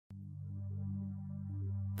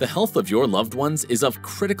The health of your loved ones is of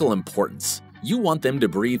critical importance. You want them to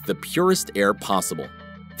breathe the purest air possible.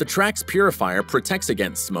 The TRACS Purifier protects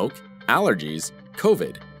against smoke, allergies,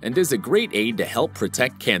 COVID, and is a great aid to help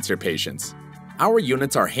protect cancer patients. Our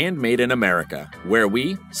units are handmade in America, where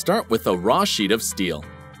we start with a raw sheet of steel.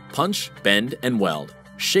 Punch, bend, and weld,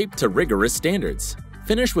 shaped to rigorous standards.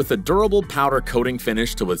 Finish with a durable powder coating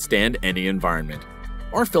finish to withstand any environment.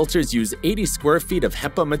 Our filters use 80 square feet of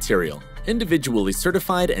HEPA material, individually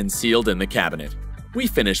certified and sealed in the cabinet. We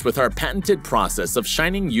finish with our patented process of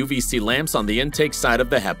shining UVC lamps on the intake side of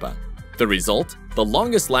the HEPA. The result? The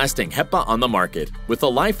longest-lasting HEPA on the market, with a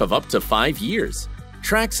life of up to 5 years.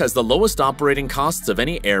 TRACS has the lowest operating costs of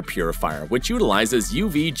any air purifier, which utilizes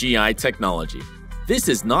UVGI technology. This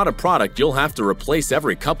is not a product you'll have to replace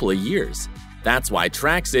every couple of years. That's why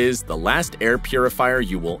TRACS is the last air purifier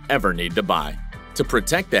you will ever need to buy. To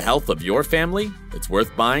protect the health of your family, it's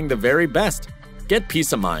worth buying the very best. Get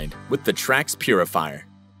peace of mind with the TRACS Purifier.